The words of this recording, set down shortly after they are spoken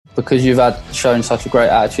because you've shown such a great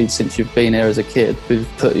attitude since you've been here as a kid, we've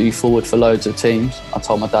put you forward for loads of teams. I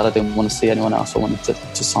told my dad I didn't want to see anyone else. I wanted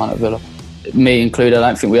to sign at Villa. Me included, I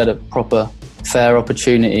don't think we had a proper fair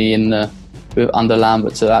opportunity under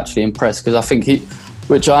Lambert to actually impress, because I think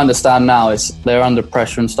which I understand now, is they're under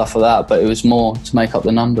pressure and stuff like that, but it was more to make up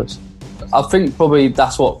the numbers. I think probably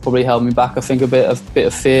that's what probably held me back. I think a bit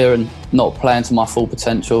of fear and not playing to my full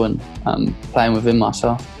potential and playing within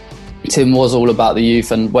myself. Tim was all about the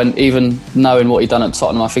youth, and when even knowing what he'd done at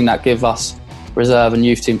Tottenham, I think that gave us reserve and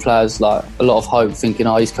youth team players like a lot of hope, thinking,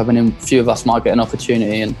 he's coming in, a few of us might get an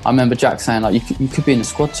opportunity. And I remember Jack saying, like, you could be in the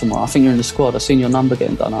squad tomorrow. I think you're in the squad. I've seen your number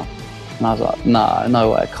getting done up. And I was like,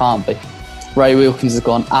 no way, it can't be. Ray Wilkins has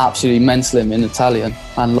gone absolutely mental in Italian,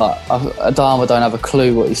 and like Adama don't have a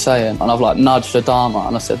clue what he's saying, and I've like nudged Adama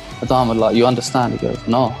and I said, Adama, like, you understand? He goes,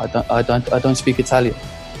 no, I don't speak Italian.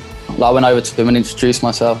 Like, I went over to him and introduced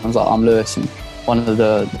myself. I was like, I'm Lewis, and one of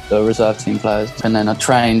the reserve team players. And then I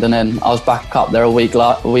trained, and then I was back up there a week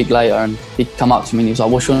later, and he come up to me and he was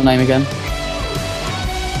like, what's your name again?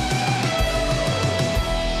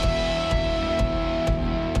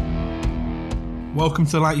 Welcome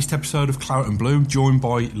to the latest episode of Claret and Blue, joined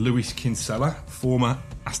by Lewis Kinsella, former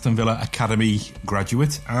Aston Villa Academy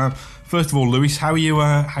graduate. First of all, Lewis, how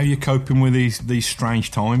are you coping with these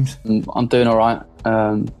strange times? I'm doing all right.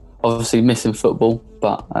 Obviously missing football,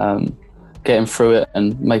 but getting through it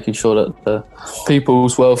and making sure that the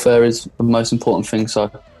people's welfare is the most important thing.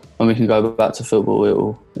 So when we can go back to football, it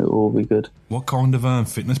will all be good. What kind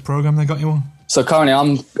of fitness program they got you on? So currently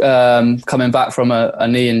I'm coming back from a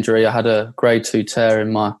knee injury. I had a grade 2 tear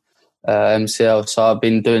in my MCL. So I've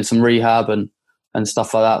been doing some rehab and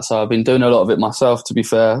stuff like that. So I've been doing a lot of it myself, to be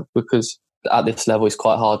fair, because at this level it's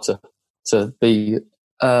quite hard to be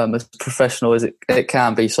as professional as it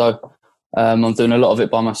can be. So I'm doing a lot of it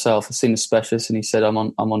by myself. I've seen a specialist and he said I'm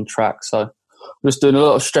on track. So I'm just doing a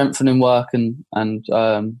lot of strengthening work and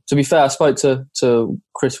to be fair, I spoke to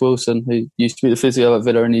Chris Wilson, who used to be the physio at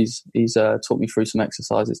Villa, and he's taught me through some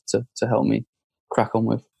exercises to help me crack on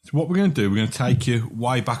with. So what we're going to do, we're going to take you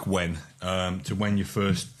way back when, to when you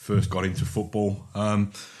first got into football.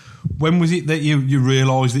 When was it that you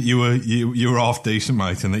realised that you were half decent,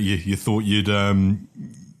 mate, and that you thought you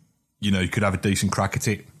could have a decent crack at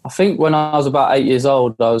it? I think when I was about 8 years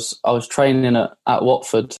old, I was training at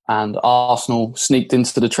Watford, and Arsenal sneaked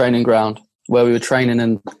into the training ground where we were training,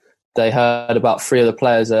 and they heard about 3 of the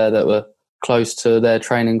players there that were close to their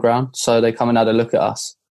training ground. So they come and had a look at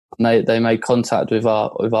us, and they made contact with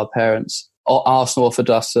our parents. Arsenal offered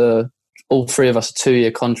us all 3 of us a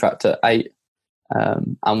 2-year contract at 8,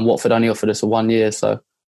 and Watford only offered us a 1 year. So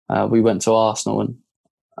we went to Arsenal,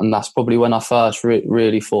 and that's probably when I first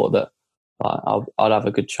really thought that I'd have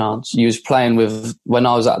a good chance. You was playing with, when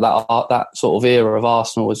I was at that sort of era of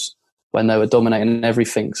Arsenal, was when they were dominating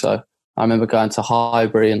everything. So I remember going to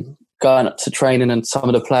Highbury and going up to training, and some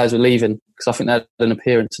of the players were leaving because I think they had an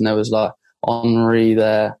appearance, and there was like Henry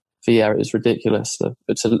there, Vieira. It was ridiculous to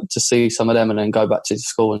see some of them and then go back to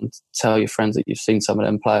school and tell your friends that you've seen some of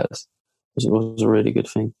them players. It was a really good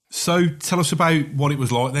thing. So tell us about what it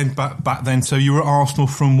was like then back then. So you were at Arsenal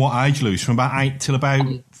from what age, Lewis? From about 8 till about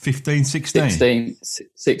 15, 16?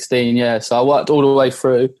 16, yeah. So I worked all the way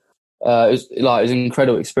through. It was an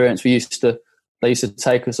incredible experience. They used to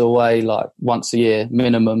take us away like once a year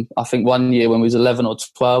minimum. I think one year when we was 11 or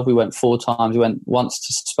 12, we went 4 times. We went once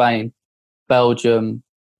to Spain, Belgium,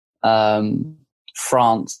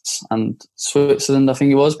 France and Switzerland, I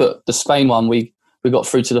think it was. But the Spain one, we got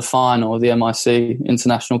through to the final of the MIC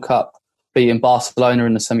International Cup, beating Barcelona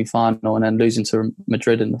in the semi-final and then losing to Real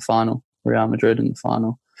Madrid in the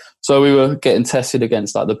final. So we were getting tested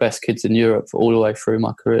against like the best kids in Europe all the way through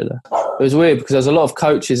my career there. It was weird because there's a lot of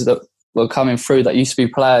coaches that were coming through that used to be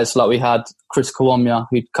players. Like we had Chris Kawamia,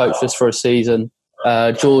 who coached us for a season,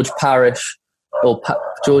 George Parish, I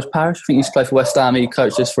think he used to play for West Ham. He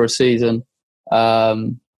coached us for a season.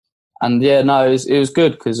 And yeah, no, it was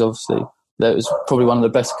good because obviously that was probably one of the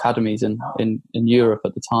best academies in Europe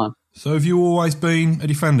at the time. So have you always been a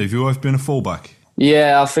defender? Have you always been a fullback?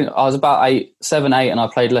 Yeah, I think I was about 7, 8, and I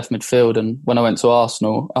played left midfield. And when I went to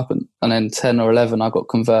Arsenal, and then 10 or 11, I got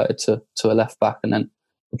converted to a left back, and then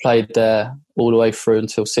I played there all the way through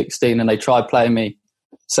until 16. And they tried playing me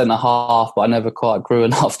centre half, but I never quite grew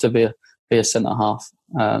enough to be a centre half.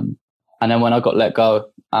 And then when I got let go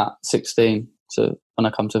at 16, when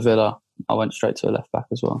I come to Villa, I went straight to a left back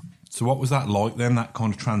as well. So what was that like then, that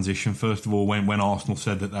kind of transition, first of all, when Arsenal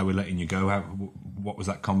said that they were letting you go? What was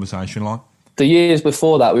that conversation like? The years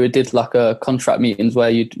before that, we did like a contract meetings where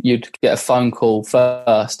you'd get a phone call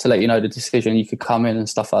first to let you know the decision. You could come in and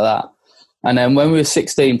stuff like that. And then when we were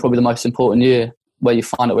 16, probably the most important year, where you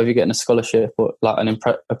find out whether you're getting a scholarship or like an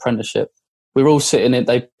apprenticeship, we were all sitting in,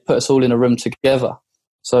 they put us all in a room together.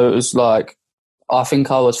 So it was like, I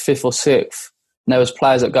think I was fifth or sixth. And there was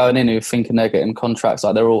players that going in who were thinking they're getting contracts,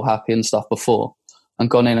 like they're all happy and stuff before, and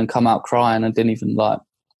gone in and come out crying and didn't even like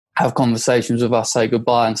have conversations with us, say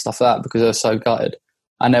goodbye and stuff like that, because they were so gutted.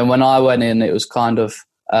 And then when I went in, it was kind of,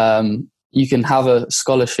 you can have a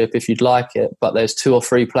scholarship if you'd like it, but there's 2 or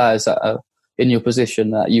 3 players that are in your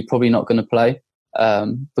position that you're probably not going to play,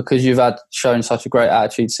 because you've shown such a great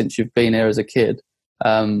attitude since you've been here as a kid.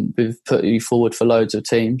 We've put you forward for loads of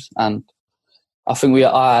teams, and I think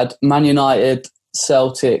I had Man United,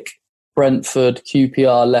 Celtic, Brentford,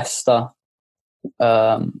 QPR, Leicester,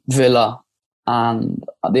 Villa, and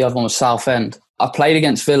the other one was Southend. I played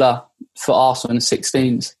against Villa for Arsenal in the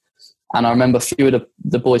 16s, and I remember a few of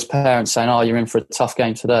the boys' parents saying, "Oh, you're in for a tough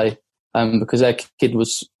game today," because their kid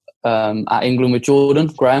was at England with Jordan,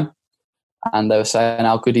 Graham, and they were saying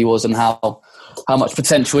how good he was and how much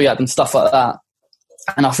potential he had and stuff like that.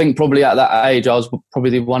 And I think probably at that age, I was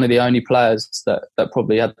probably one of the only players that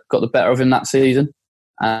probably had got the better of him that season.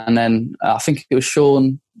 And then I think it was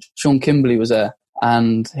Sean Kimberley was there,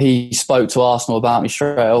 and he spoke to Arsenal about me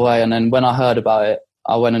straight away. And then when I heard about it,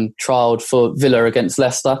 I went and trialled for Villa against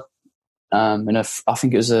Leicester. I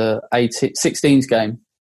think it was a 16s game.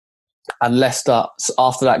 And Leicester,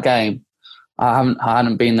 after that game, I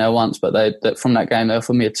hadn't been there once, but from that game they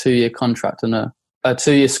offered me a 2-year contract and a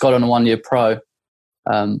 2-year scholar and a 1-year pro.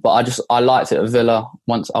 But I liked it at Villa.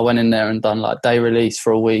 Once I went in there and done like day release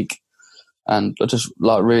for a week, and I just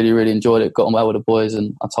like really, really enjoyed it. Got on well with the boys,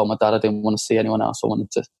 and I told my dad I didn't want to see anyone else. I wanted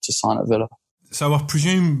to sign at Villa. So I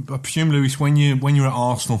presume, Lewis, when you're at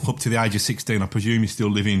Arsenal up to the age of 16, I presume you're still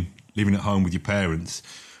living at home with your parents.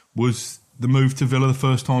 Was the move to Villa the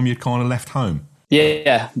first time you'd kind of left home?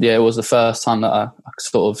 Yeah, it was the first time that I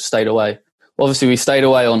sort of stayed away. Obviously, we stayed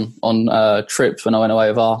away on trips when I went away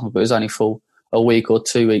with Arsenal, but it was only for a week or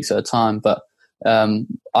 2 weeks at a time. But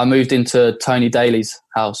I moved into Tony Daly's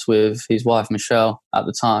house with his wife Michelle at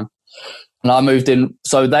the time, and I moved in.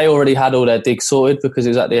 So they already had all their digs sorted because it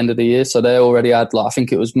was at the end of the year. So they already had I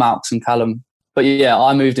think it was Malks and Callum. But yeah,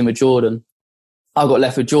 I moved in with Jordan. I got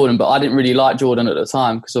left with Jordan, but I didn't really like Jordan at the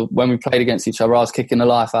time because when we played against each other, I was kicking the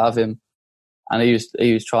life out of him, and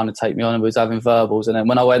he was trying to take me on and was having verbals. And then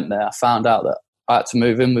when I went there, I found out that I had to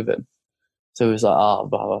move in with him. So it was like, blah,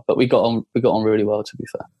 blah. But we got on really well, to be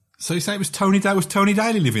fair. So you say it was Tony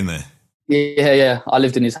Daly living there? Yeah. I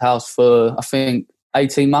lived in his house for, I think,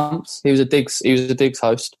 18 months. He was a digs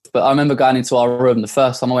host. But I remember going into our room, the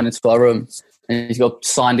first time I went into our room, and he's got a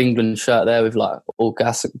signed England shirt there with like all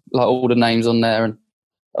the names on there, and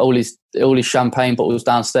all his champagne bottles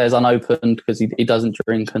downstairs unopened because he doesn't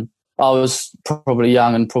drink. And I was probably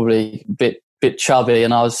young and probably a bit chubby,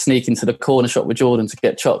 and I was sneaking to the corner shop with Jordan to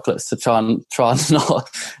get chocolates to try and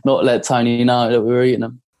not let Tony know that we were eating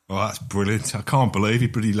them. Oh, that's brilliant. I can't believe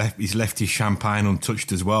he's left his champagne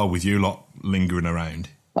untouched as well, with you lot lingering around.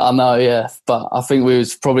 I know, yeah. But I think we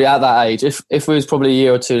was probably at that age. If we was probably a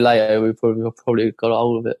year or two later, we probably got a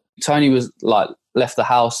hold of it. Tony was like left the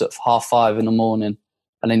house at 5:30 in the morning,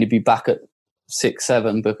 and then he'd be back at 6,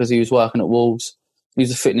 7 because he was working at Wolves. He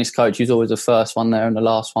was a fitness coach. He was always the first one there and the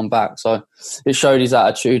last one back. So it showed his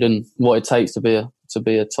attitude and what it takes to be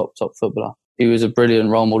a top footballer. He was a brilliant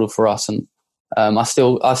role model for us, and I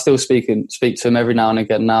still speak to him every now and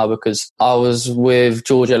again now, because I was with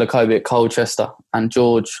George Elokobi at Colchester, and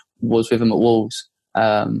George was with him at Wolves,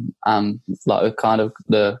 and like kind of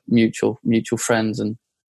the mutual friends. And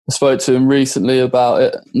I spoke to him recently about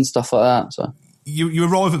it and stuff like that. So. You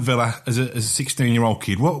arrive at Villa as a 16-year-old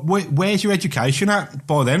kid. Where's your education at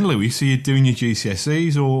by then, Louis? Are you doing your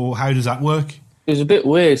GCSEs, or how does that work? It was a bit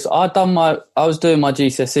weird. So I was doing my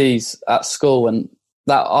GCSEs at school, and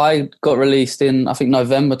that I got released in, I think,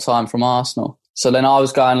 November time from Arsenal. So then I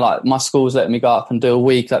was going, like, my school was letting me go up and do a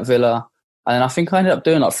week at Villa. And then I think I ended up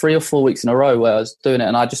doing like 3 or 4 weeks in a row where I was doing it,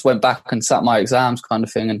 and I just went back and sat my exams kind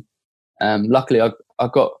of thing. And luckily I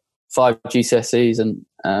got 5 GCSEs,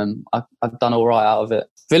 and I've done all right out of it.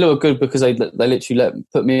 Villa were good because they literally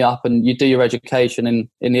put me up, and you do your education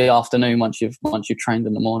in the afternoon once you've trained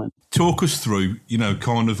in the morning. Talk us through,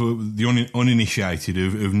 kind of the uninitiated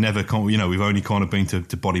who've never, we've only kind of been to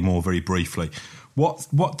Bodymore very briefly.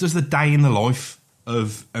 What does the day in the life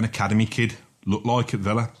of an academy kid look like at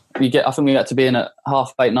Villa? I think we had to be in at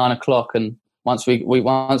 8:30, 9 o'clock, and once we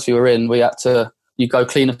were in, we had to. You go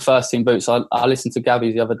clean the first team boots. I listened to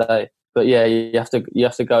Gabby the other day, but yeah, you have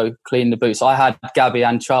to go clean the boots. I had Gabby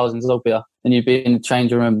and Charles and Zogbia, and you'd be in the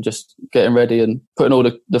changing room just getting ready and putting all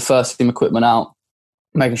the first team equipment out.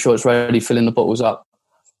 making sure it's ready, filling the bottles up.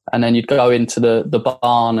 And then you'd go into the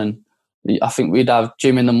barn, and I think we'd have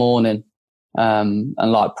gym in the morning, and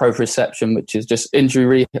like proprioception, which is just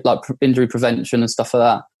injury prevention and stuff like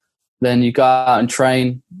that. Then you go out and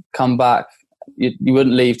train, come back. You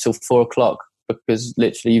wouldn't leave till 4 o'clock, because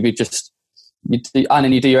literally and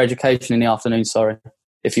then you do your education in the afternoon,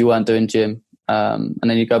 if you weren't doing gym. And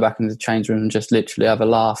then you go back into the change room and just literally have a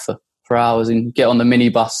laugh for hours, and get on the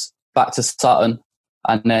minibus back to Sutton,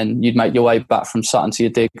 and then you'd make your way back from Sutton to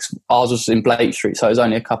your digs. Ours was in Blake Street, so it was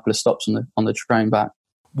only a couple of stops on the train back.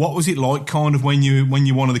 What was it like, kind of, when you're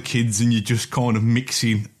one of the kids and you're just kind of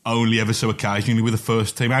mixing only ever so occasionally with the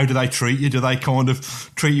first team? How do they treat you? Do they kind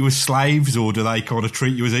of treat you as slaves, or do they kind of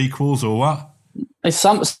treat you as equals, or what?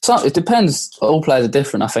 It depends. All players are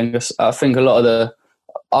different. I think a lot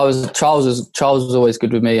of Charles was always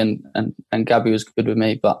good with me, and Gabby was good with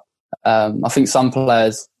me. But I think some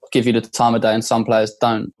players give you the time of day and some players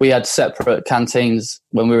don't. We had separate canteens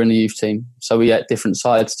when we were in the youth team, so we ate different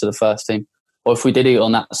sides to the first team. Or if we did eat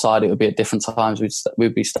on that side, it would be at different times.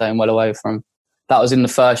 We'd be staying well away from. That was in the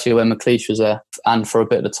first year when McLeish was there, and for a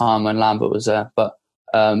bit of the time when Lambert was there. But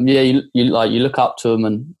you look up to them,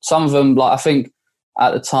 and some of them, like, I think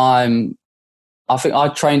at the time, I think I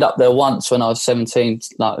trained up there once when I was 17.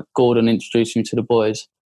 Like, Gordon introduced me to the boys,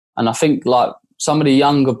 and I think like some of the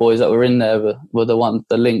younger boys that were in there were the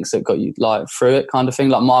links that got you like through it, kind of thing.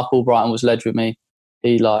 Like Michael Brighton was led with me.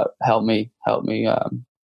 He like helped me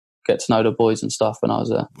get to know the boys and stuff when I was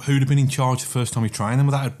there. Who'd have been in charge the first time you trained them?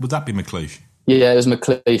 Would that be McLeish? Yeah, it was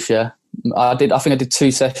McLeish. Yeah, I think I did 2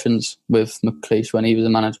 sessions with McLeish when he was a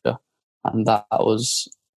manager, and that was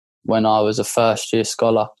when I was a first year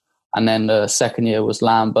scholar, and then the second year was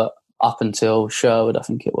Lambert up until Sherwood, I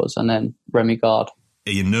think it was, and then Remy Gard.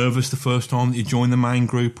 Are you nervous the first time that you joined the main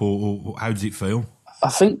group, or how does it feel? I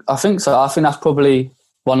think so. I think that's probably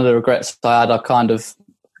one of the regrets I had. I kind of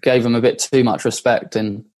gave them a bit too much respect,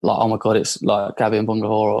 and like, oh my God, it's like Gabby and Bungahore,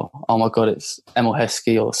 or oh my God, it's Emil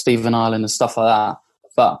Heskey or Stephen Ireland and stuff like that.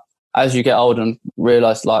 But as you get older and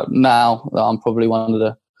realise, like, now that I'm probably one of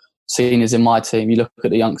the seniors in my team, you look at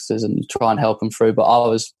the youngsters and you try and help them through. But I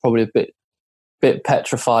was probably a bit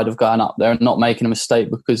petrified of going up there and not making a mistake,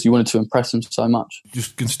 because you wanted to impress them so much.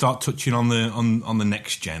 Just can start touching on the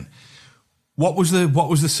next gen. What was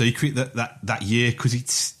the secret that year? Because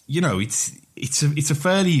it's a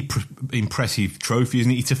fairly impressive trophy,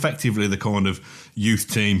 isn't it? It's effectively the kind of youth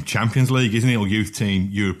team Champions League, isn't it, or youth team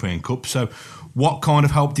European Cup. So, what kind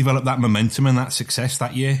of helped develop that momentum and that success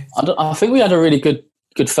that year? I think we had a really good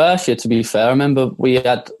first year. To be fair, I remember we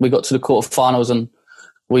got to the quarterfinals and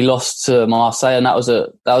we lost to Marseille, and that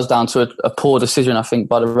was down to a poor decision, I think,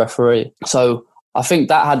 by the referee. So I think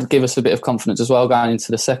that had to give us a bit of confidence as well going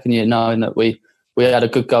into the second year, knowing that we had a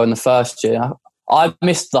good go in the first year. I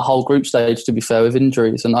missed the whole group stage, to be fair, with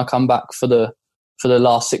injuries, and I come back for the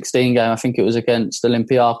last 16 game. I think it was against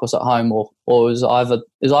Olympiacos at home, or it was either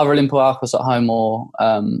Olympiacos at home or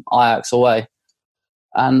Ajax away,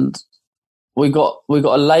 and we got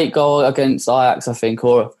a late goal against Ajax, I think,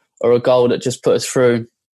 or a goal that just put us through.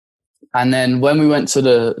 And then when we went to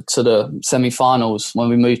the semi-finals, when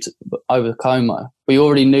we moved over Como, we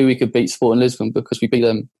already knew we could beat Sporting Lisbon because we beat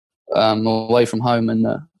them away from home in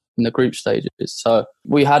the group stages. So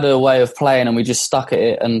we had a way of playing, and we just stuck at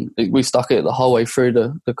it, and we stuck at it the whole way through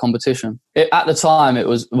the competition. At the time, it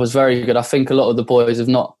was very good. I think a lot of the boys have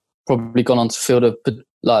not probably gone on to field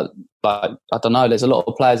like I don't know. There's a lot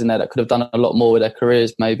of players in there that could have done a lot more with their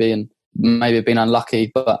careers, maybe, and maybe been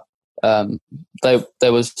unlucky, but. They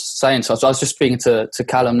was saying to us, I was just speaking to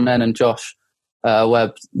Callum then and Josh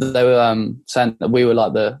Webb. They were saying that we were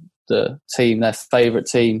like the team, their favourite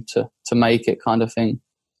team to make it, kind of thing.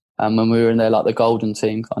 When we were in there, like the golden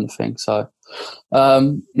team, kind of thing. So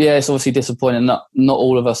it's obviously disappointing. Not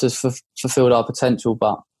all of us has fulfilled our potential,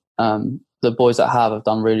 but the boys that have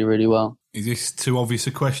done really, really well. Is this too obvious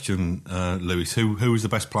a question, Lewis? Who was the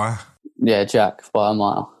best player? Yeah, Jack, by a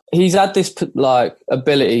mile. He's had this like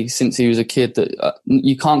ability since he was a kid that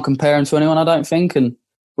you can't compare him to anyone, I don't think. And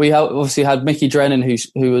we obviously had Mickey Drennan, who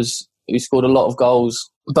scored a lot of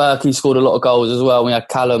goals. Berkey scored a lot of goals as well. We had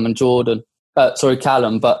Callum and Jordan.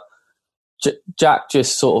 Callum, but Jack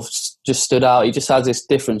just sort of just stood out. He just has this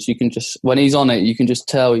difference. You can just, when he's on it, you can just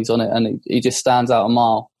tell he's on it, and he just stands out a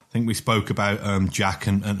mile. I think we spoke about Jack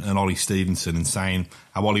and Ollie Stevenson, and saying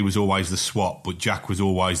how Ollie was always the swap, but Jack was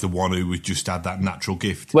always the one who was just had that natural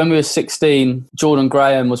gift. When we were 16, Jordan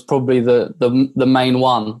Graham was probably the main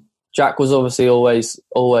one. Jack was obviously always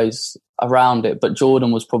around it. But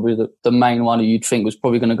Jordan was probably the main one who you'd think was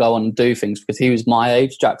probably going to go on and do things because he was my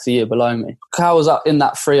age. Jack's a year below me. Cal was up in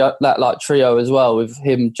that trio as well with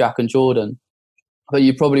him, Jack and Jordan. But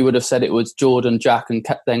you probably would have said it was Jordan, Jack, and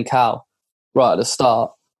then Cal right at the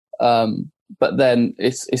start. But then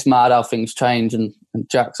it's mad how things change, and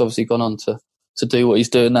Jack's obviously gone on to do what he's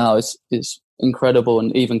doing now. It's incredible,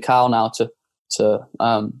 and even Cal now to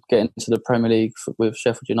get into the Premier League with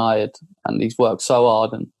Sheffield United, and he's worked so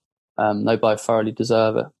hard, and they both thoroughly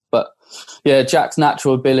deserve it. But yeah, Jack's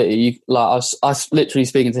natural ability, I was literally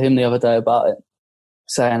speaking to him the other day about it,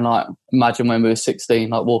 saying like, imagine when we were 16,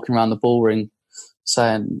 like walking around the ball ring,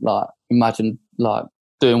 saying like, imagine like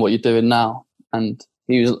doing what you're doing now. And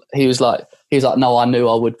he was like, no, I knew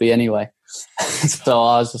I would be anyway. So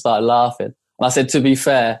I was just like laughing. And I said, to be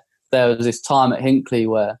fair, there was this time at Hinckley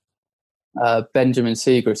where Benjamin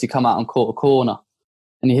Seagraves, he come out and caught a corner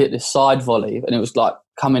and he hit this side volley, and it was like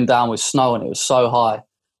coming down with snow and it was so high.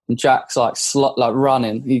 And Jack's like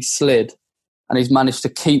running, he slid, and he's managed to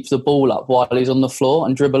keep the ball up while he's on the floor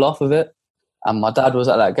and dribble off of it. And my dad was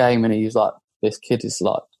at that game and he was like, this kid is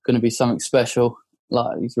like going to be something special.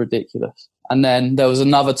 Like, he's ridiculous. And then there was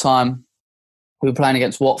another time we were playing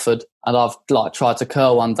against Watford, and I've like tried to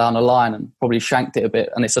curl one down the line and probably shanked it a bit.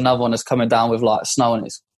 And it's another one that's coming down with like snow and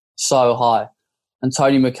it's so high. And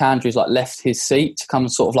Tony McAndrews like left his seat to come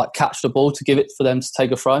and sort of like catch the ball to give it for them to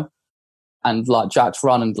take a throw. And like Jack's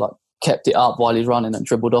run and like kept it up while he's running and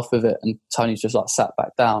dribbled off with it. And Tony's just like sat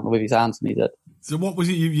back down with his hands in his head. So what was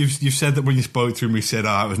it? You said that when you spoke to him, he said,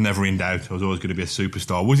 I was never in doubt. I was always going to be a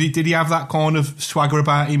superstar. Did he have that kind of swagger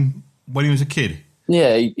about him when he was a kid?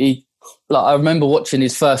 Yeah, he like, I remember watching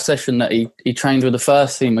his first session that he trained with the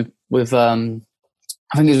first team with, I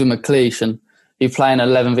think it was with McLeish, and he was playing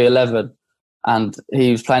 11v11, and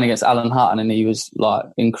he was playing against Alan Hutton, and he was like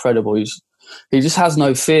incredible. He just has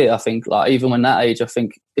no fear, I think. Like, even when that age, I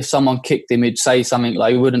think if someone kicked him, he'd say something,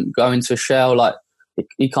 like he wouldn't go into a shell. Like,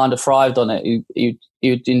 he kind of thrived on it.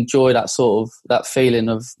 He'd enjoy that sort of, that feeling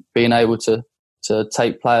of being able to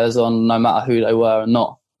take players on no matter who they were, and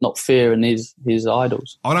not fearing his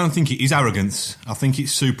idols. I don't think it is arrogance. I think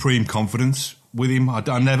it's supreme confidence with him. I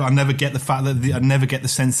never get the fact that I never get the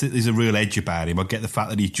sense that there's a real edge about him. I get the fact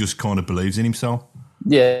that he just kind of believes in himself.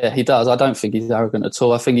 Yeah, he does. I don't think he's arrogant at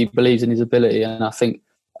all. I think he believes in his ability, and I think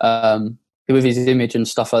with his image and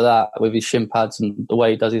stuff like that, with his shin pads and the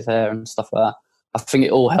way he does his hair and stuff like that, I think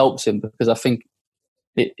it all helps him, because I think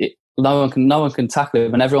no one can tackle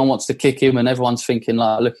him, and everyone wants to kick him, and everyone's thinking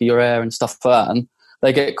like, look at your hair and stuff like that, and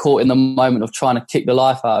they get caught in the moment of trying to kick the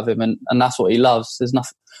life out of him, and that's what he loves. There's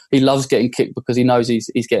nothing. He loves getting kicked because he knows he's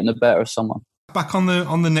getting the better of someone. Back on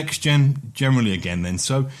the next gen generally again then.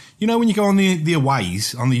 So, you know, when you go on the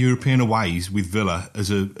aways, on the European aways with Villa as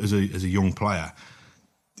a young player,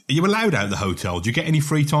 are you allowed out of the hotel? Do you get any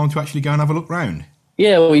free time to actually go and have a look round?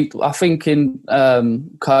 Yeah, I think in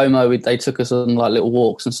Como they took us on like little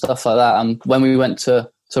walks and stuff like that. And when we went to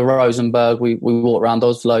Rosenborg, we walked around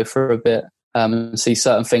Oslo for a bit and see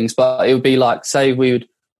certain things. But it would be like, say we'd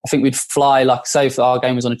fly, like say if our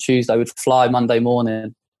game was on a Tuesday, we'd fly Monday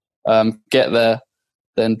morning, get there,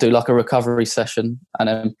 then do like a recovery session, and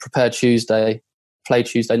then prepare Tuesday, play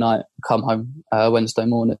Tuesday night, come home Wednesday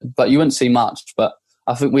morning. But you wouldn't see much. But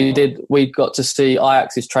I think we got to see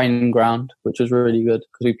Ajax's training ground, which was really good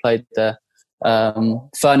because we played there.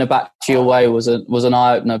 Fenerbahce away was an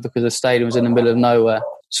eye opener because the stadium was in the middle of nowhere.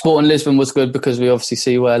 Sporting Lisbon was good because we obviously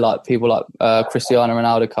see where like people like Cristiano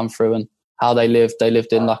Ronaldo come through and how they lived. They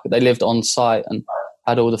lived on site and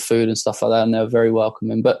had all the food and stuff like that, and they were very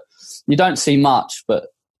welcoming. But you don't see much, but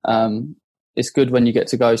it's good when you get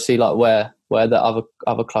to go see like where the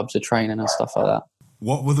other clubs are training and stuff like that.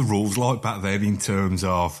 What were the rules like back then in terms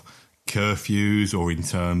of curfews or in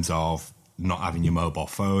terms of not having your mobile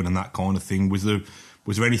phone and that kind of thing? Was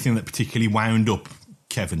there anything that particularly wound up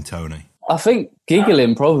Kevin, Tony? I think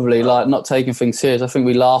giggling, probably, like not taking things serious. I think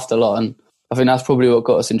we laughed a lot, and I think that's probably what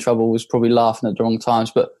got us in trouble, was probably laughing at the wrong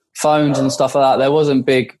times. But phones and stuff like that, there wasn't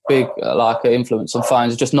big like influence on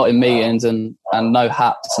phones, just not in meetings, and no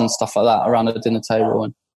hats and stuff like that around the dinner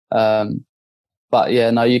table. And but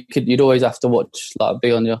yeah, no, you'd always have to watch, like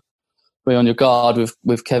be on your guard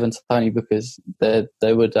with Kevin and Tony, because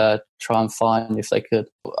they would try and fine if they could.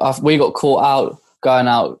 We got caught out going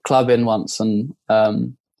out clubbing once, and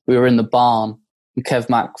we were in the barn, and Kev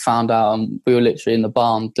Mack found out, and we were literally in the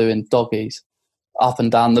barn doing doggies up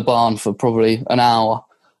and down the barn for probably an hour,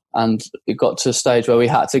 and it got to a stage where we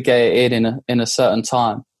had to get it in a certain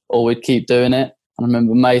time, or we'd keep doing it. And I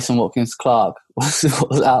remember Mason Watkins-Clark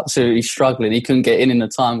was absolutely struggling. He couldn't get in the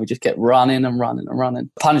time. We just kept running and running and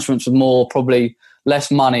running. Punishments were more probably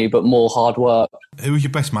less money but more hard work. Who was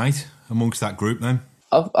your best mate amongst that group then?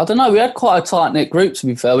 I don't know. We had quite a tight-knit group, to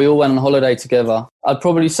be fair. We all went on holiday together. I'd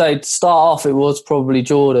probably say to start off, it was probably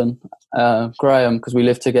Jordan, Graham, because we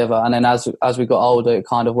lived together. And then as we got older, it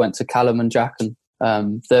kind of went to Callum and Jack.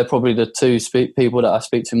 And they're probably the two people that I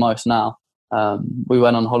speak to most now. We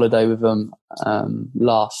went on holiday with them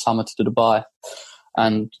last summer to Dubai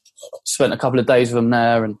and spent a couple of days with them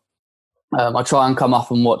there. And I try and come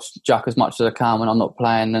up and watch Jack as much as I can when I'm not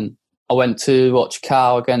playing. And I went to watch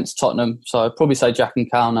Cal against Tottenham, so I'd probably say Jack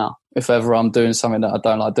and Cal now. If ever I'm doing something that I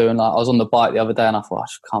don't like doing, like I was on the bike the other day and I thought, I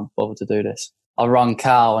just can't bother to do this. I rung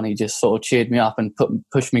Cal and he just sort of cheered me up and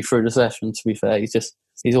pushed me through the session, to be fair.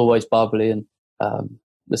 He's always bubbly, and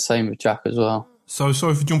the same with Jack as well. So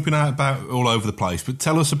sorry for jumping out about all over the place, but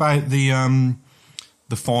tell us about the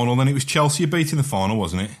final then. It was Chelsea beating the final,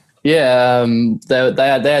 wasn't it? Yeah, they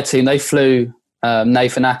had their team. They flew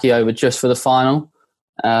Nathan Aki over just for the final.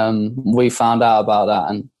 We found out about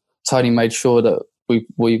that, and Tony made sure that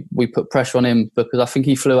we put pressure on him, because I think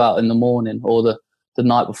he flew out in the morning or the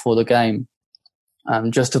night before the game,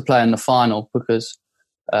 just to play in the final, because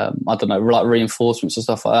I don't know, like reinforcements and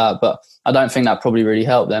stuff like that. But I don't think that probably really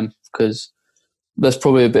helped them, because there's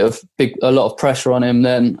probably a lot of pressure on him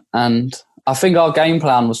then. And I think our game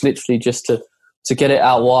plan was literally just to get it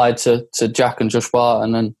out wide to Jack and Josh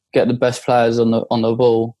Barton and get the best players on the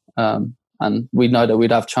ball. And we know that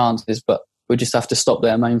we'd have chances, but we just have to stop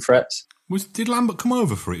their main threats. Did Lambert come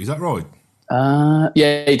over for it? Is that right?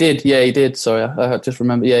 Yeah, he did. Yeah, he did. Sorry, I just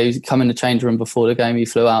remember. Yeah, he come in the change room before the game. He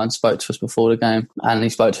flew out and spoke to us before the game, and he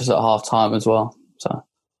spoke to us at half time as well. So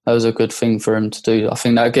that was a good thing for him to do. I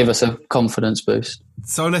think that gave us a confidence boost.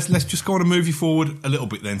 So let's just go on and move you forward a little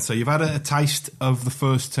bit then. So you've had a taste of the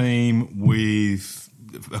first team with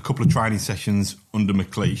a couple of training sessions under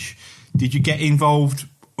McLeish. Did you get involved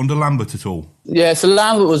under Lambert at all? Yeah, so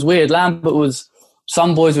Lambert was weird.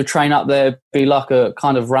 Some boys would train up there, be like a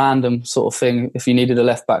kind of random sort of thing. If you needed a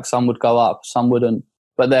left back, some would go up, some wouldn't.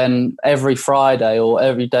 But then every Friday or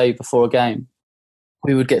every day before a game,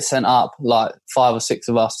 we would get sent up, like 5 or 6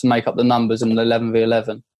 of us, to make up the numbers in an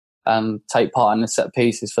 11v11 and take part in the set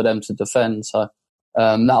pieces for them to defend. So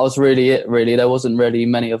that was really it, really. There wasn't really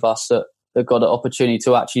many of us that got an opportunity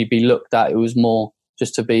to actually be looked at. It was more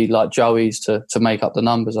just to be like Joey's to make up the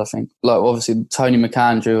numbers, I think. Like obviously Tony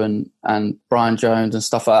McAndrew and Brian Jones and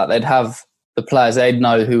stuff like that, they'd have the players, they'd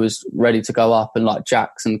know who was ready to go up, and like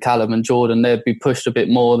Jackson, Callum and Jordan, they'd be pushed a bit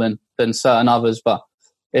more than certain others. But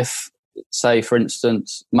if, say, for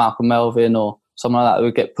instance, Malcolm Melvin or someone like that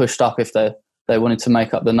would get pushed up if they wanted to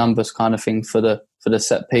make up the numbers kind of thing for the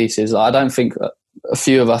set pieces. I don't think a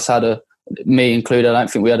few of us me included, I don't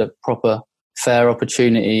think we had a proper fair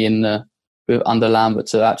opportunity under Lambert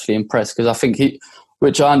to actually impress, because I think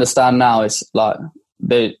which I understand now, is like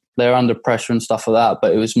they're under pressure and stuff like that,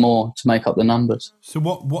 but it was more to make up the numbers. So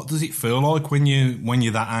what does it feel like when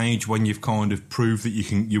you're that age, when you've kind of proved that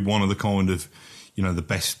you're one of the kind of, you know, the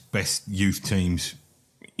best youth teams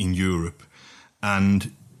in Europe,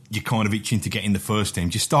 and you're kind of itching to get in the first team?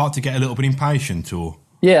 Do you start to get a little bit impatient, or?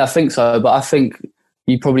 Yeah, I think so, but I think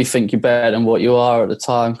you probably think you're better than what you are at the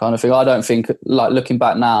time, kind of thing. I don't think, like looking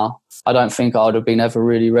back now, I don't think I would have been ever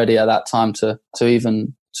really ready at that time to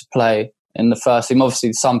play in the first team.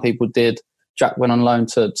 Obviously, some people did. Jack went on loan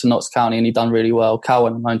to Notts County and he done really well. Cal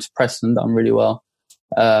went on loan to Preston and done really well.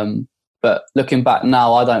 But looking back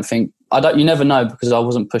now, you never know, because I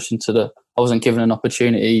wasn't I wasn't given an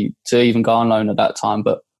opportunity to even go on loan at that time.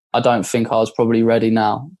 But I don't think I was probably ready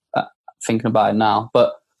now, thinking about it now.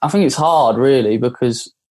 But I think it's hard, really,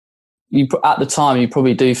 because at the time you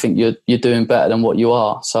probably do think you're doing better than what you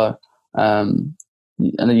are. So, and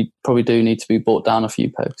then you probably do need to be brought down a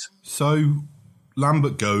few pegs. So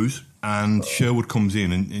Lambert goes and Sherwood comes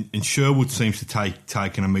in, and Sherwood seems to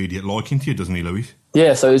take an immediate liking to you, doesn't he, Lewis?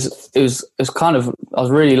 Yeah, so it was kind of, I was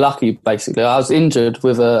really lucky, basically. I was injured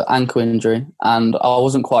with an ankle injury and I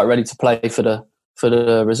wasn't quite ready to play for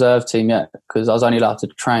the reserve team yet, because I was only allowed to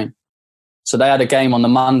train. So they had a game on the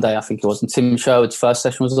Monday, I think it was, and Tim Sherwood's first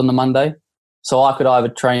session was on the Monday. So I could either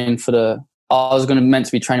train I was meant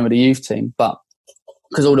to be training with the youth team, but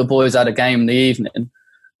because all the boys had a game in the evening,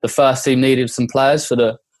 the first team needed some players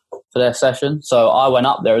for their session. So I went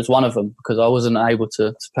up there as one of them, because I wasn't able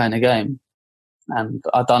to play in a game. And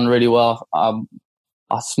I done really well. I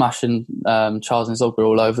smashing Charles Nzogba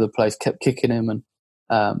all over the place, kept kicking him,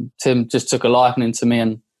 and Tim just took a liking to me,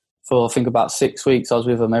 and for I think about 6 weeks I was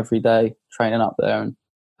with him every day training up there, and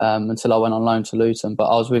until I went on loan to Luton. But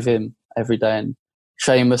I was with him every day, and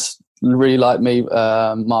Seamus really liked me,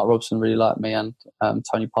 Mark Robson really liked me, and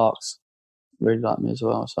Tony Parks really liked me as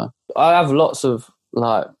well. So I have lots of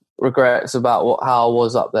like regrets about how I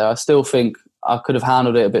was up there. I still think I could have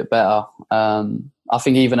handled it a bit better. I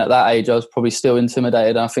think even at that age, I was probably still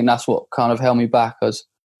intimidated. And I think that's what kind of held me back, as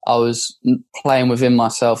I was playing within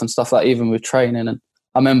myself and stuff like even with training. And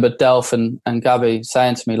I remember Delph and Gabby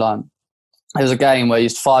saying to me, like, there was a game where he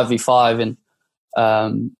used 5v5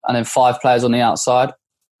 and then 5 players on the outside.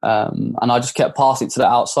 And I just kept passing it to the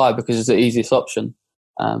outside because it's the easiest option.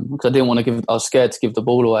 Because I didn't want to I was scared to give the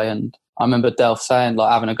ball away. And I remember Delph saying,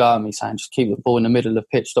 like, having a go at me, saying, just keep the ball in the middle of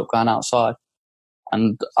the pitch, stop going outside.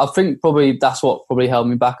 And I think probably that's what probably held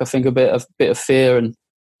me back. I think a bit of fear and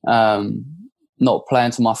not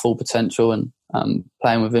playing to my full potential and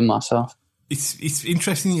playing within myself. It's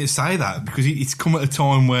interesting you say that, because it's come at a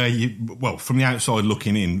time where from the outside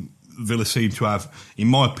looking in, Villa seem to have, in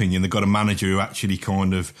my opinion, they've got a manager who actually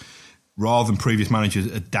kind of, rather than previous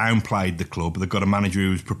managers, had downplayed the club. They've got a manager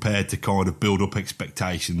who was prepared to kind of build up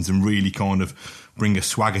expectations and really kind of bring a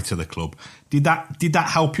swagger to the club. Did that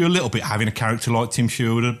help you a little bit, having a character like Tim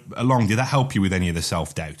Sherwood along? Did that help you with any of the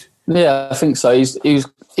self-doubt? Yeah, I think so.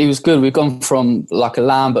 He was good. We've gone from like a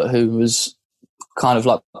Lambert who was kind of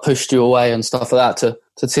like pushed you away and stuff like that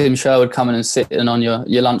to Tim Sherwood coming and sitting on your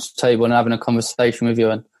lunch table and having a conversation with you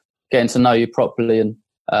and getting to know you properly. And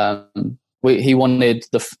he wanted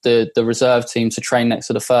the reserve team to train next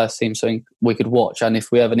to the first team so we could watch. And if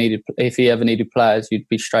he ever needed players, you'd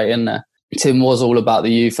be straight in there. Tim was all about the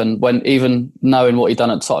youth, and when even knowing what he'd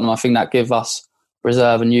done at Tottenham, I think that gave us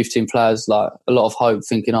reserve and youth team players like a lot of hope,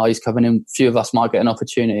 thinking, he's coming in, few of us might get an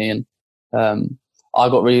opportunity. And I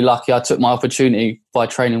got really lucky. I took my opportunity by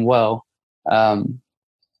training well, but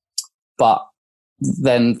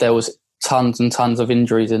then there was tons and tons of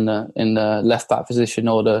injuries in the left back position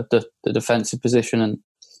or the defensive position. And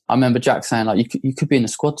I remember Jack saying, like, you could be in the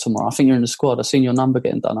squad tomorrow. I think you're in the squad. I've seen your number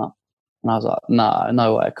getting done up. And I was like,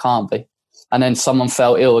 no way, it can't be. And then someone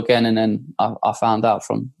fell ill again, and then I found out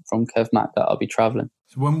from Kev Mack that I'll be travelling.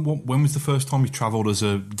 So when was the first time you travelled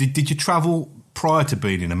did you travel prior to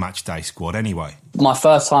being in a match day squad anyway? My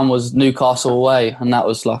first time was Newcastle away, and that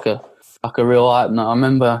was like a real eye-opener. I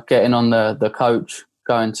remember getting on the coach,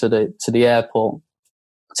 going to the airport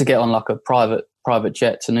to get on like a private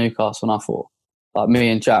jet to Newcastle, and I thought, like, me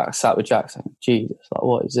and Jack sat with Jack saying, Jesus, like,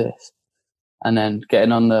 what is this? And then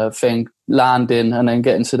getting on the thing, landing, and then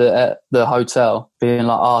getting to the hotel, being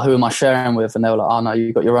like, who am I sharing with? And they were like, no,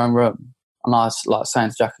 you got your own room. And I was like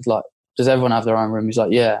saying to Jack, like, does everyone have their own room? He's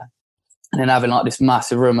like, yeah. And then having like this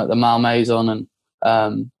massive room at the Malmaison,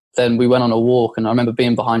 and then we went on a walk, and I remember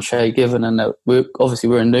being behind Shay Given, and we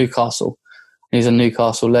were in Newcastle. He's a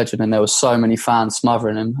Newcastle legend, and there were so many fans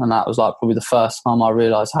smothering him, and that was like probably the first time I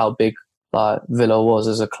realised how big like Villa was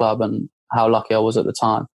as a club and how lucky I was at the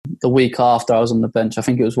time. The week after I was on the bench, I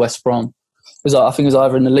think it was West Brom. I think it was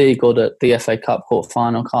either in the league or the FA Cup quarter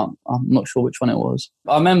final. I'm not sure which one it was.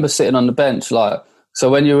 I remember sitting on the bench, like, so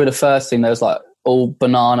when you were the first team, there was like all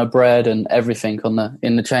banana bread and everything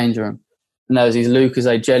in the change room. And there was these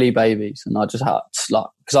Lucozade jelly babies, and I just had like,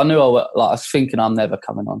 because I knew I was thinking I'm never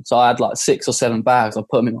coming on. So I had like 6 or 7 bags. I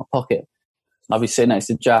put them in my pocket. I'd be sitting next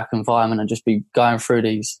to Jack and Vyman and just be going through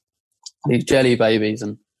these jelly babies.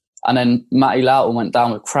 And then Matty Loughton went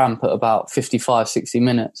down with cramp at about 55, 60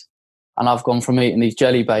 minutes. And I've gone from eating these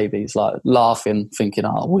jelly babies, like laughing, thinking,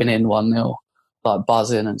 winning 1-0, like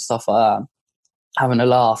buzzing and stuff like that, having a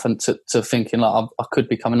laugh, and to thinking like I could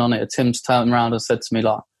be coming on here. Tim's turned around and said to me,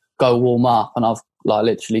 like, go warm up. And I've like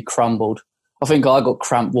literally crumbled. I think I got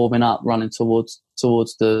cramp warming up, running towards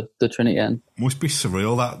the Trinity end. Must be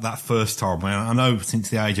surreal that first time. I know since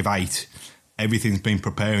the age of 8, everything's been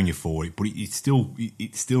preparing you for it, but it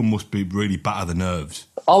still must be really batter the nerves.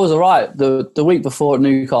 I was all right. The week before at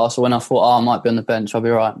Newcastle, when I thought, I might be on the bench, I'll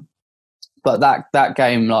be all right. But that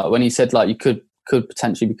game, like when he said like you could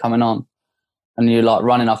potentially be coming on, and you're like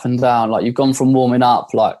running up and down, like you've gone from warming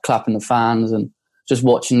up, like clapping the fans and just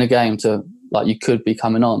watching the game, to like you could be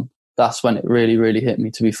coming on. That's when it really, really hit me,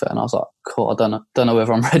 to be fair. And I was like, cool, I don't know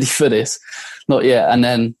whether I'm ready for this. Not yet. And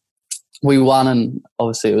then we won, and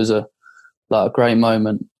obviously it was a great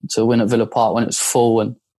moment to win at Villa Park when it was full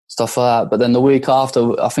and stuff like that. But then the week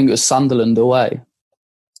after, I think it was Sunderland away,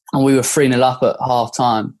 and we were 3-0 up at half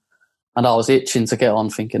time, and I was itching to get on,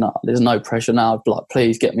 thinking, there's no pressure now, like,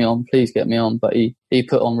 please get me on. But he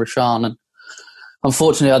put on Rashan, and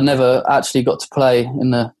unfortunately I'd never actually got to play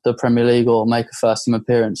in the Premier League or make a first team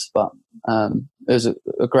appearance, but it was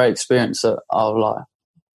a great experience that I'll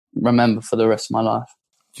remember for the rest of my life.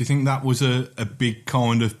 Do you think that was a big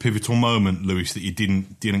kind of pivotal moment, Lewis, that you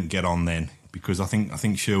didn't get on then? Because I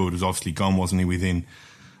think Sherwood was obviously gone, wasn't he, within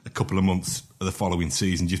a couple of months of the following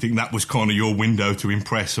season. Do you think that was kind of your window to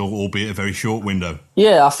impress, or albeit a very short window?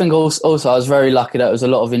 Yeah, I think also I was very lucky that there was a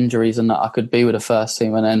lot of injuries and that I could be with the first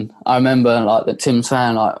team. And then I remember like that Tim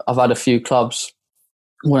saying, like, I've had a few clubs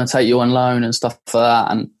want to take you on loan and stuff like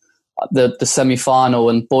that. And the semi-final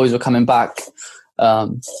and boys were coming back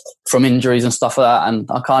from injuries and stuff like that. And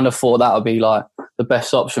I kind of thought that would be like the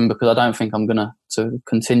best option, because I don't think I'm going to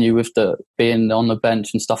continue with the being on the bench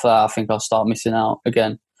and stuff like that. I think I'll start missing out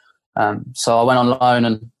again. So I went on loan,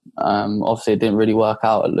 and obviously it didn't really work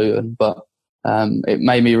out at Luton, but it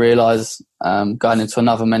made me realise going into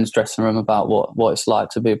another men's dressing room about what it's like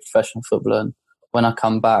to be a professional footballer. And when I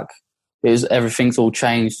come back, everything's all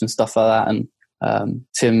changed and stuff like that. And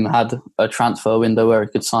Tim had a transfer window where he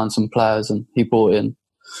could sign some players, and he brought in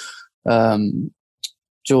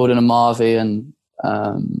Jordan and Marvy, and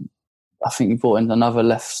I think he brought in another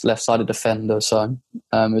left-sided defender. So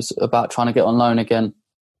it was about trying to get on loan again.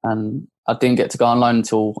 And I didn't get to go on loan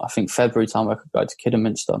until, I think, February time, where I could go to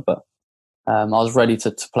Kidderminster. But I was ready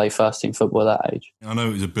to play first-team football at that age. I know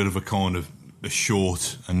it was a bit of a kind of a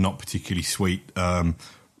short and not particularly sweet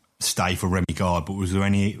stay for Remy Gard, but was there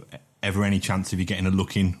ever any chance of you getting a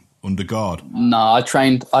look in under Gard? No, I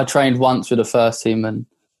trained once with the first team, and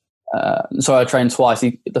I trained twice.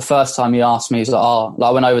 The first time he asked me, he's like, I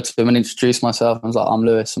went over to him and introduced myself. I was like, I'm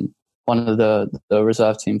Lewis, I'm one of the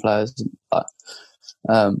reserve team players,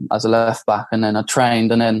 as a left back. And then I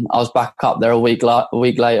trained, and then I was back up there a week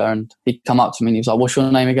later, and he come up to me and he was like, what's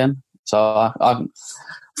your name again? So I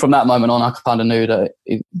from that moment on, I kind of knew that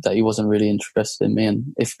he wasn't really interested in me.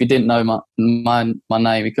 And if he didn't know my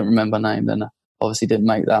name, he couldn't remember my name, then obviously didn't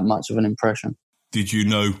make that much of an impression. Did you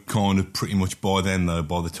know kind of pretty much by then, though,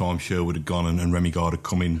 by the time Sherwood had gone and Remy Gard had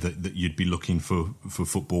come in, that you'd be looking for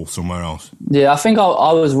football somewhere else? Yeah, I think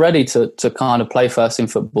I was ready to kind of play first in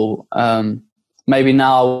football. Maybe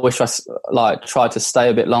now I wish I tried to stay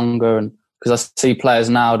a bit longer, and because I see players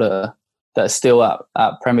now that are still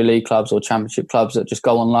at Premier League clubs or Championship clubs that just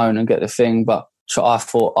go on loan and get the thing. But I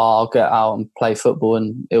thought, I'll get out and play football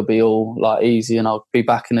and it'll be all like easy, and I'll be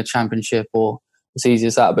back in the Championship, or as easy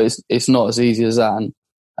as that. But it's not as easy as that. And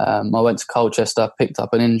I went to Colchester, picked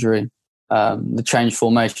up an injury. The change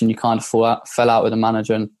formation, you kind of fell out with the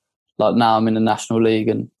manager, and like now I'm in the National League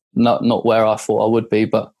and not where I thought I would be,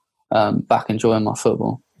 but back enjoying my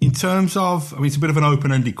football. In terms of, it's a bit of an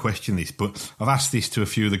open-ended question, this, but I've asked this to a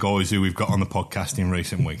few of the guys who we've got on the podcast in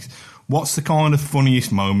recent weeks. What's the kind of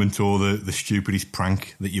funniest moment or the stupidest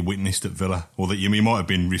prank that you witnessed at Villa, or that you might have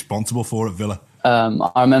been responsible for at Villa?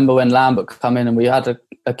 I remember when Lambert come in, and we had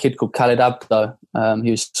a kid called Khalid Abdo. He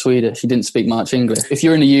was Swedish. He didn't speak much English. If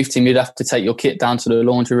you're in the youth team, you'd have to take your kit down to the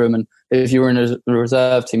laundry room, and if you were in a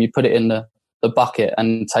reserve team, you put it in the bucket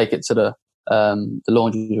and take it to the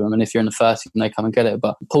laundry room. And if you're in the first team, they come and get it.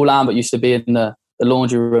 But Paul Lambert used to be in the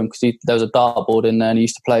laundry room because there was a dartboard in there, and he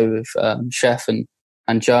used to play with Chef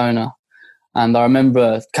and Jonah. And I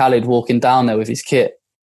remember Khalid walking down there with his kit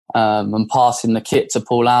and passing the kit to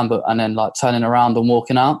Paul Lambert, and then like turning around and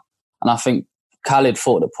walking out. And I think Khalid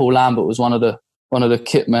thought that Paul Lambert was one of the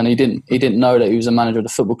kit men. He didn't know that he was a manager of the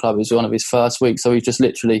football club. It was one of his first weeks, so he just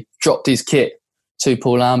literally dropped his kit to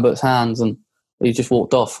Paul Lambert's hands, and he just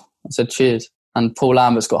walked off. I said, cheers. And Paul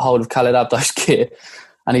Lambert's got hold of Khalid Abdo's kit.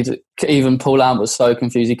 And even Paul Lambert was so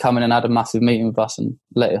confused, he come in and had a massive meeting with us and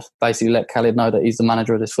basically let Khalid know that he's the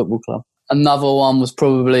manager of this football club. Another one was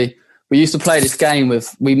probably, we used to play this game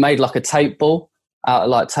we made like a tape ball out of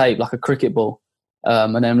like tape, like a cricket ball.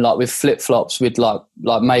 And then like with flip-flops, we'd like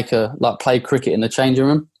play cricket in the changing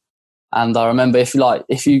room. And I remember if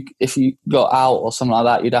you got out or something like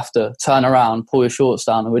that, you'd have to turn around, pull your shorts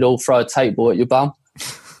down, and we'd all throw a tape ball at your bum.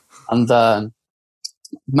 And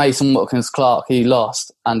Mason Watkins-Clark, he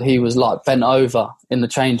lost, and he was like bent over in the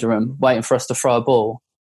changing room waiting for us to throw a ball.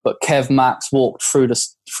 But Kev Max walked through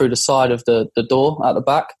the side of the door at the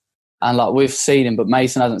back, and like we've seen him, but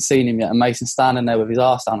Mason hasn't seen him yet. And Mason's standing there with his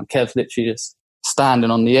arse down, and Kev's literally just standing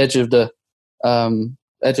on the edge of the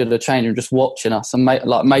changing room, just watching us. And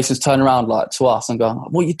like Mason's turning around like to us and going,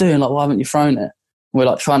 "What are you doing? Like, why haven't you thrown it?" And we're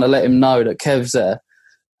like trying to let him know that Kev's there.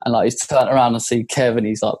 And like he's turned around and see Kev, and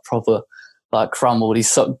he's like proper like crumbled.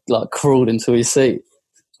 He's like crawled into his seat.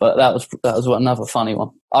 But that was another funny one.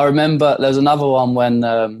 I remember there was another one when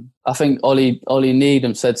I think Ollie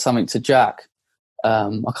Needham said something to Jack. I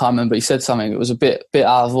can't remember. He said something. It was a bit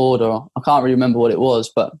out of order. I can't really remember what it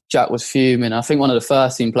was. But Jack was fuming. I think one of the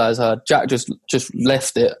first team players heard. Jack just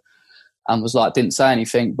left it and was like didn't say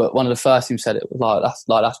anything. But one of the first team said it was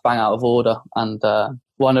that's bang out of order. And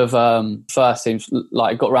one of first teams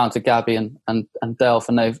like got round to Gabby and Delph,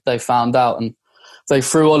 and they found out, and they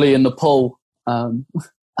threw Ollie in the pool.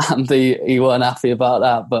 and he weren't happy about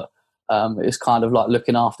that. But it's kind of like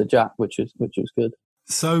looking after Jack, which was good.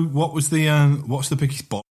 So, what's the biggest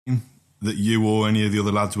bottom that you or any of the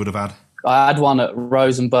other lads would have had? I had one at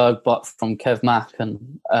Rosenborg, but from Kev Mack,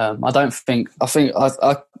 and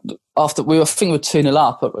after we were 2-0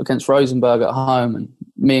 up against Rosenborg at home, and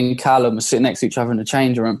me and Callum were sitting next to each other in the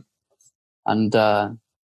change room, and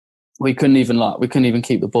we couldn't even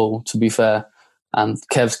keep the ball, to be fair. And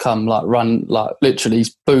Kev's come literally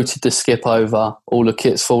he's booted the skip over, all the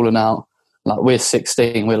kit's fallen out. Like, we're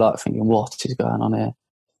 16, we're like thinking, what is going on here?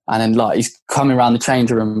 And then like he's coming around the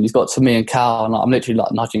change room, and he's got to me and Cal, and like, I'm literally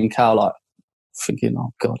like nudging Cal, like thinking,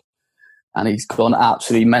 oh God. And he's gone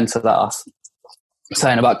absolutely mental at us,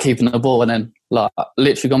 saying about keeping the ball, and then like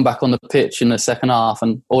literally gone back on the pitch in the second half,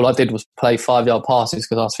 and all I did was play 5-yard passes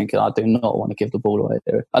because I was thinking, I do not want to give the ball away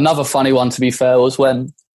here. Another funny one, to be fair, was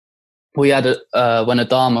when we had when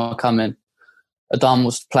Adama come in. Adama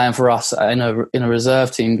was playing for us in a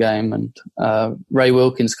reserve team game, and Ray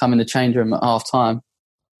Wilkins come in the change room at half time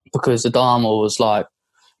because Adama was like,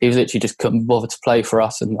 he was literally just couldn't bother to play for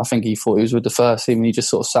us, and I think he thought he was with the first team, and he just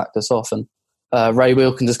sort of sacked us off. And Ray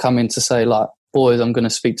Wilkins has come in to say, like, boys, I'm going to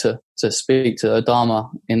speak to Adama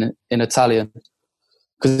in Italian,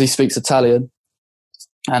 because he speaks Italian,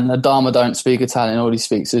 and Adama don't speak Italian. All he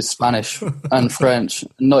speaks is Spanish and French,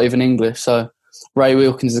 not even English. So Ray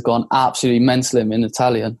Wilkins has gone absolutely mental him in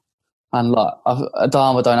Italian, and like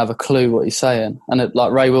Adama don't have a clue what he's saying. And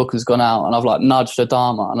like Ray Wilkins has gone out, and I've like nudged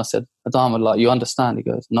Adama, and I said, Adama, like, you understand? He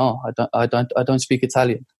goes, no, I don't speak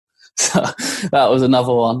Italian. So that was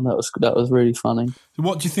another one that was really funny. So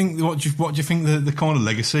what do you think? What do you think the kind of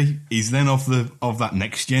legacy is then of that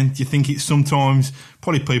next gen? Do you think it's sometimes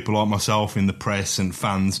probably people like myself in the press and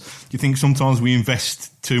fans? Do you think sometimes we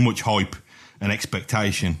invest too much hype and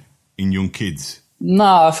expectation in young kids? No,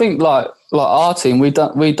 I think like our team, we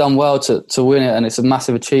done well to win it, and it's a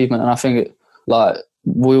massive achievement. And I think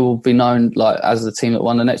we will be known like as the team that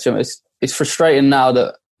won the next gen. It's frustrating now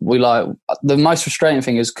that the most frustrating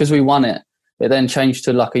thing is because we won it, it then changed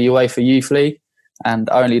to like a UEFA Youth League, and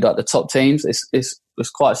only like the top teams. It's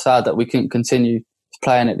quite sad that we couldn't continue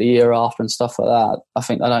playing it the year after and stuff like that.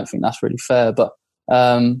 I don't think that's really fair. But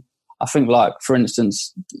I think like, for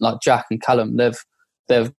instance, like Jack and Callum,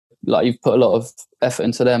 they've like, you've put a lot of effort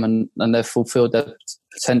into them, and they've fulfilled their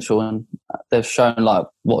potential, and they've shown like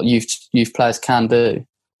what youth players can do.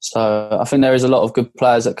 So I think there is a lot of good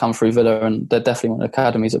players that come through Villa, and they're definitely one of the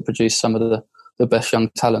academies that produce some of the best young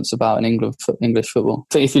talents about in English football.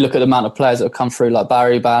 I think if you look at the amount of players that have come through, like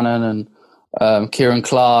Barry Bannon and Kieran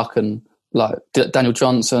Clark and like Daniel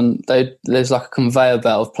Johnson, there's like a conveyor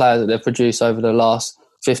belt of players that they've produced over the last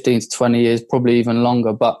 15 to 20 years, probably even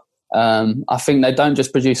longer. But I think they don't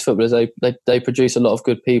just produce footballers; they produce a lot of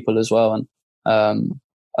good people as well, and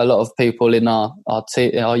a lot of people in our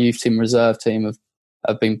youth team, reserve team,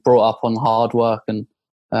 have been brought up on hard work, and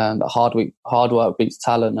hard work beats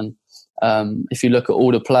talent. And if you look at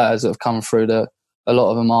all the players that have come through, a lot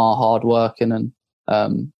of them are hard working,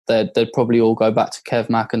 and they'd probably all go back to Kev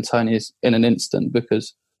Mack and Tony in an instant,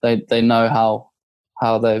 because they know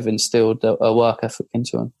how they've instilled a work ethic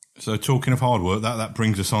into them. So talking of hard work, that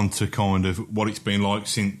brings us on to kind of what it's been like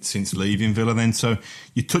since leaving Villa then. So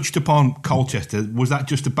you touched upon Colchester. Was that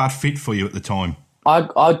just a bad fit for you at the time?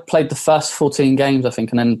 I played the first 14 games, I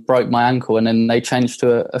think, and then broke my ankle, and then they changed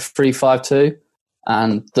to a 3-5-2.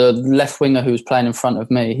 And the left winger who was playing in front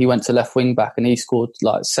of me, he went to left wing back, and he scored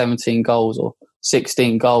like 17 goals or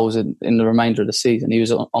 16 goals in the remainder of the season. He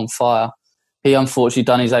was on fire. He unfortunately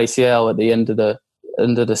done his ACL at the end of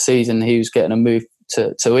the season. He was getting a move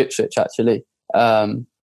to Ipswich, actually.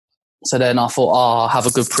 So then I thought, I'll have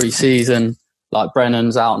a good pre-season. Like,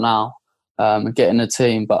 Brennan's out now, and get in the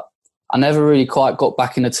team. But I never really quite got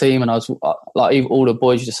back in the team, and I was like, all the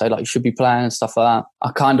boys used to say like, you should be playing and stuff like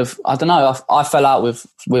that. I don't know. I fell out with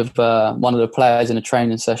one of the players in a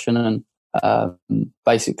training session, and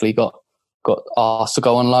basically got asked to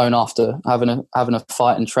go on loan after having a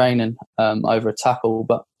fight in training over a tackle.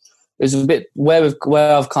 But it was a bit where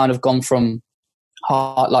I've kind of gone from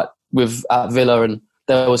hard, like at Villa, and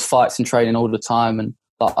there was fights in training all the time, and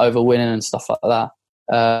like over winning and stuff like that.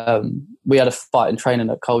 We had a fight in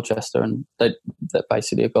training at Colchester, and they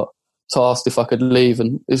basically got asked if I could leave,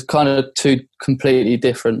 and it's kind of two completely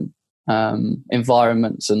different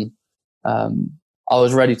environments. And I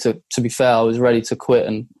was ready to be fair, I was ready to quit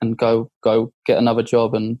and go get another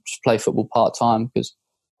job and just play football part time, because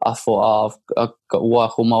I thought I've got to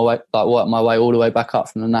work my way all the way back up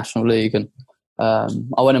from the National League. And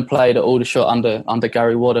I went and played at Aldershot under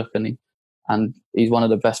Gary Waddock, and he's one of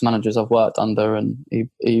the best managers I've worked under, and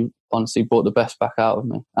he honestly brought the best back out of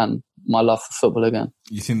me and my love for football again.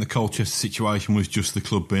 You think the Colchester situation was just the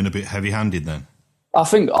club being a bit heavy-handed then? I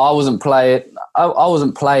think I wasn't playing. I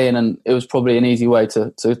wasn't playing, and it was probably an easy way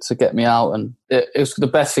to get me out. And it was the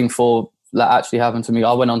best thing for that actually happened to me.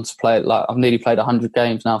 I went on to play, like, I've nearly played 100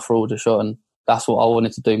 games now for Aldershot, and that's what I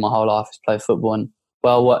wanted to do my whole life, is play football. And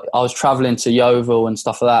I was travelling to Yeovil and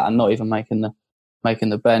stuff like that, and not even making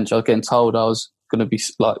the bench. I was getting told I was going to be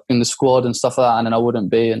like in the squad and stuff like that, and then I wouldn't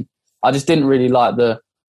be. And I just didn't really like the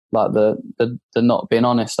not being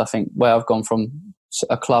honest. I think where I've gone from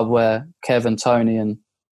a club where Kev and Tony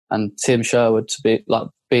and Tim Sherwood to be like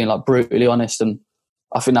being like brutally honest, and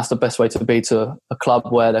I think that's the best way to be to a club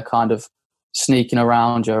where they're kind of sneaking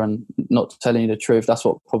around you and not telling you the truth. That's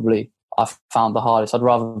what probably I found the hardest. I'd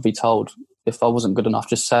rather be told if I wasn't good enough,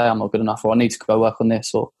 just say I'm not good enough, or I need to go work on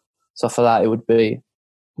this or stuff like that. It would be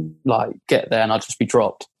like get there and I'd just be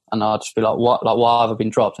dropped, and I'd just be like, what? Like, why have I been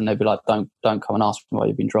dropped? And they'd be like, don't come and ask me why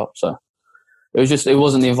you've been dropped. So it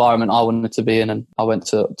wasn't the environment I wanted to be in, and I went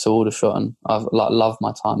to Aldershot, and I've loved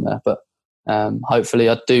my time there. But hopefully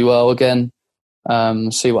I'd do well again.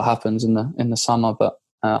 See what happens in the summer. But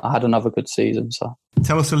I had another good season. So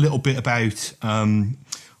tell us a little bit about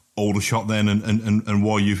Aldershot then, and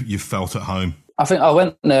why you felt at home. I think I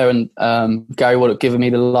went there, and Gary would have given me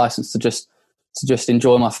the license to just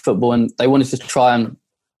enjoy my football, and they wanted to try and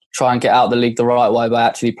get out of the league the right way by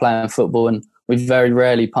actually playing football. And we very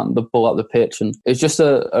rarely pumped the ball up the pitch, and it's just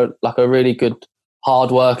a really good,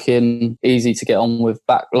 hard-working, easy to get on with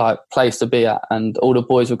place to be at. And all the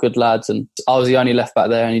boys were good lads, and I was the only left back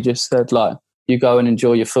there. And he just said, like, you go and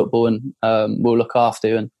enjoy your football, and we'll look after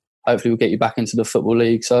you, and hopefully we'll get you back into the Football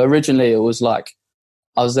League. So originally it was like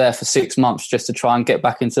I was there for 6 months just to try and get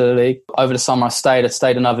back into the league. Over the summer I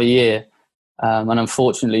stayed another year, and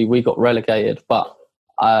unfortunately we got relegated. But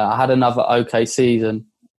I had another okay season.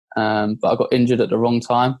 But I got injured at the wrong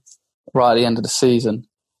time, right at the end of the season.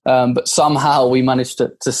 But somehow we managed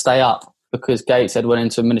to stay up because Gateshead went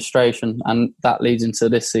into administration, and that leads into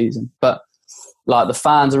this season. But like the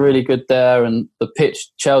fans are really good there, and the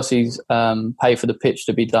pitch, Chelsea's pay for the pitch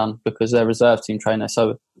to be done because they're reserve team trainer.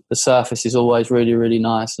 So the surface is always really, really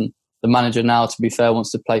nice. And the manager now, to be fair,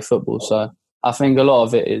 wants to play football. So I think a lot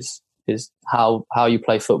of it is how you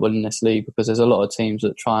play football in this league, because there's a lot of teams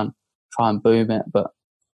that try and boom it, but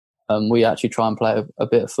we actually try and play a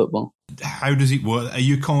bit of football. How does it work? Are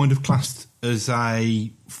you kind of classed as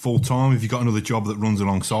a full-time? Have you got another job that runs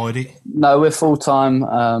alongside it? No, we're full-time.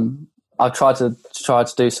 I try to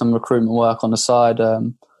do some recruitment work on the side,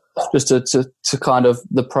 just to kind of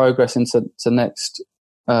the progress into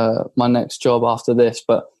my next job after this.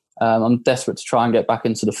 But I'm desperate to try and get back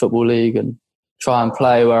into the Football League and try and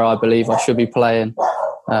play where I believe I should be playing.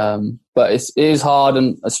 But it is hard,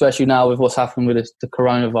 and especially now with what's happened with the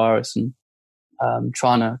coronavirus, and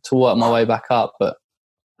trying to work my way back up. But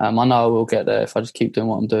I know I will get there if I just keep doing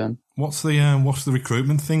what I'm doing. What's the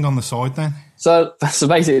recruitment thing on the side then? So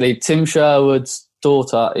basically, Tim Sherwood's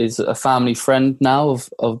daughter is a family friend now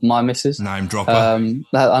of my missus. Name dropper.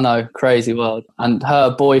 I know, crazy world. And her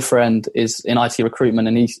boyfriend is in IT recruitment,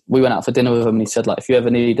 and we went out for dinner with him, and he said, like, if you ever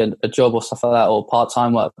need a job or stuff like that, or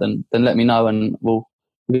part-time work, then let me know and we'll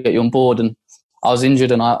get you on board. And I was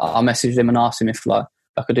injured, and I messaged him and asked him if like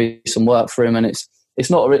I could do some work for him. And it's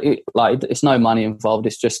not really, like, it's no money involved.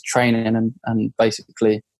 It's just training and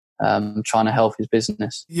basically trying to help his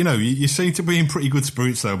business. You know, you seem to be in pretty good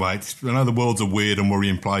spirits though, mate. I know the world's a weird and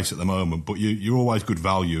worrying place at the moment, but you're always good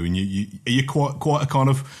value, and you're quite a kind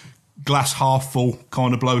of glass half full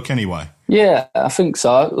kind of bloke anyway. Yeah, I think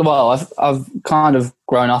so. Well, I've kind of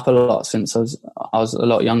grown up a lot since I was a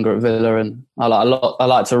lot younger at Villa, and I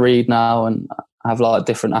like to read now and have like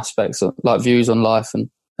different aspects of like views on life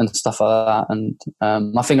and stuff like that. And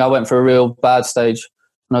I think I went through a real bad stage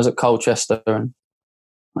when I was at Colchester, and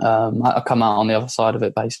I come out on the other side of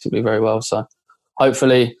it basically very well. So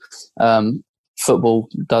hopefully football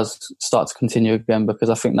does start to continue again, because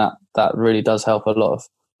I think that really does help a lot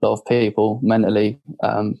of people mentally,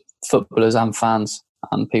 footballers and fans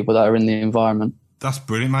and people that are in the environment. That's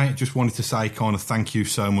brilliant, mate. Just wanted to say kind of thank you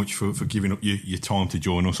so much for giving up your time to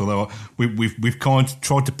join us. Although we've kind of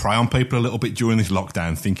tried to prey on people a little bit during this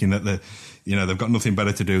lockdown, thinking that they've got nothing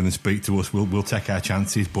better to do than speak to us. We'll take our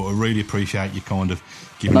chances, but I really appreciate you kind of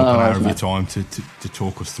giving up an hour of your time to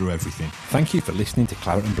talk us through everything. Thank you for listening to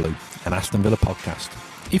Claret and Blue, an Aston Villa podcast.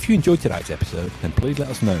 If you enjoyed today's episode, then please let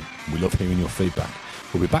us know. We love hearing your feedback.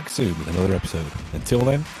 We'll be back soon with another episode. Until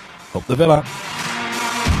then, up the Villa.